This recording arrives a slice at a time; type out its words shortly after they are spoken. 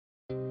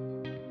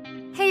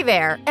Hey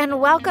there, and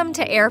welcome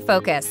to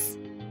airfocus.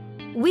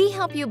 We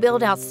help you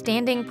build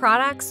outstanding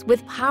products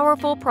with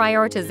powerful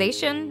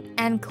prioritization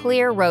and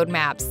clear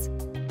roadmaps.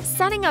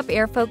 Setting up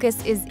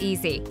airfocus is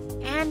easy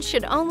and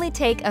should only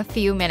take a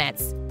few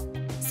minutes.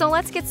 So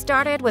let's get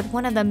started with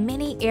one of the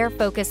many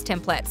airfocus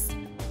templates.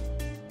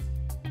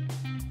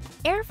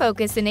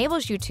 Airfocus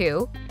enables you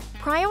to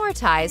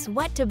prioritize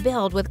what to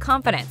build with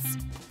confidence,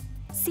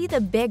 see the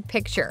big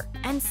picture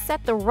and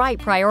set the right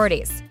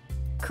priorities,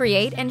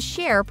 create and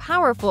share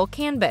powerful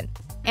Kanban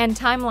and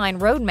timeline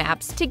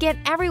roadmaps to get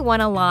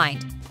everyone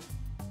aligned.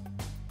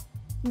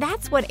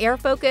 That's what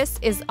airfocus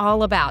is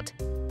all about.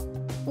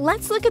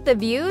 Let's look at the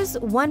views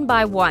one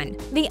by one.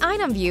 The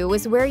item view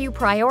is where you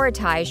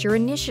prioritize your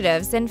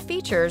initiatives and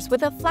features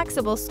with a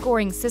flexible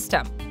scoring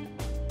system.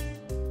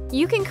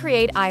 You can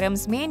create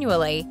items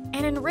manually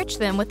and enrich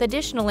them with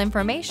additional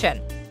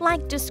information,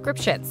 like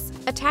descriptions,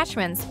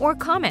 attachments, or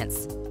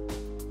comments.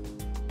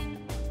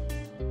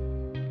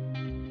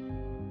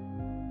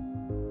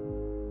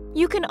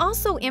 You can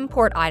also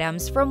import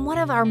items from one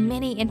of our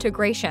many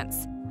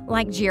integrations,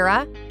 like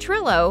Jira,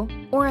 Trello,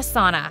 or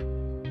Asana.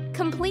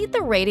 Complete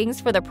the ratings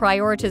for the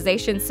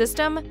prioritization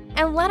system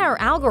and let our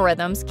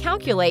algorithms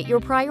calculate your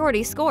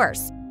priority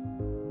scores.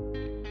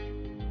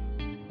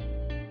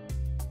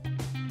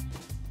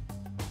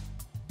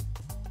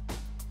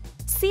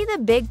 See the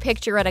big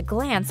picture at a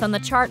glance on the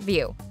chart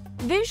view.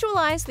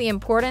 Visualize the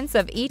importance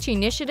of each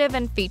initiative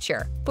and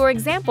feature. For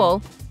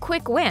example,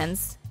 quick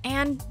wins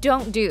and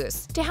don't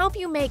do's to help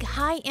you make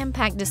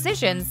high-impact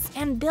decisions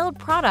and build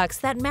products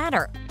that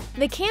matter.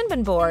 The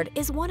Kanban board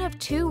is one of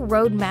 2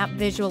 roadmap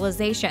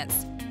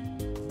visualizations,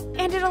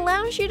 and it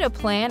allows you to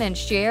plan and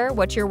share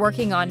what you're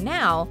working on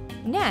now,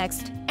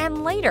 next,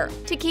 and later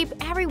to keep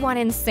everyone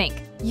in sync.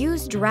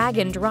 Use drag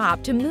and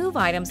drop to move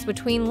items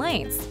between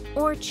lanes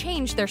or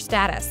change their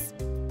status.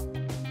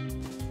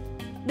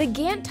 The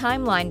Gantt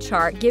timeline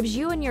chart gives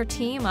you and your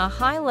team a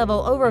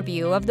high-level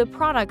overview of the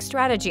product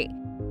strategy.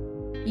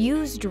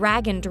 Use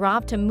drag and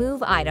drop to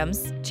move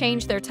items,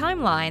 change their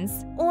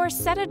timelines, or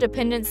set a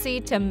dependency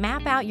to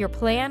map out your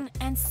plan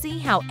and see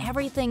how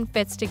everything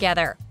fits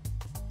together.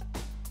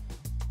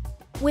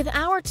 With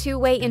our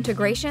 2-way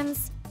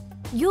integrations,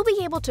 you'll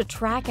be able to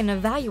track and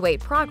evaluate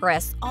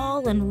progress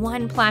all in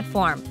one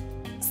platform.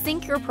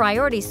 Sync your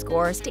priority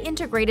scores to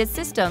integrated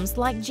systems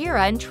like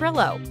Jira and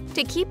Trello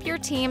to keep your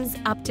teams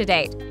up to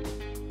date.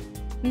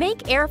 Make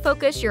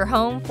airfocus your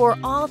home for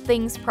all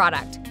things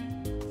product.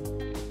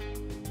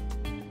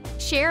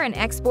 Share and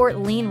export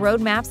lean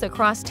roadmaps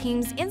across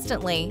teams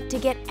instantly to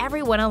get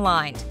everyone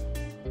aligned.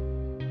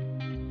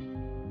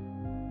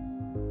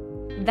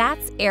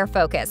 That's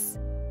airfocus.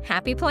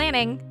 Happy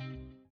planning!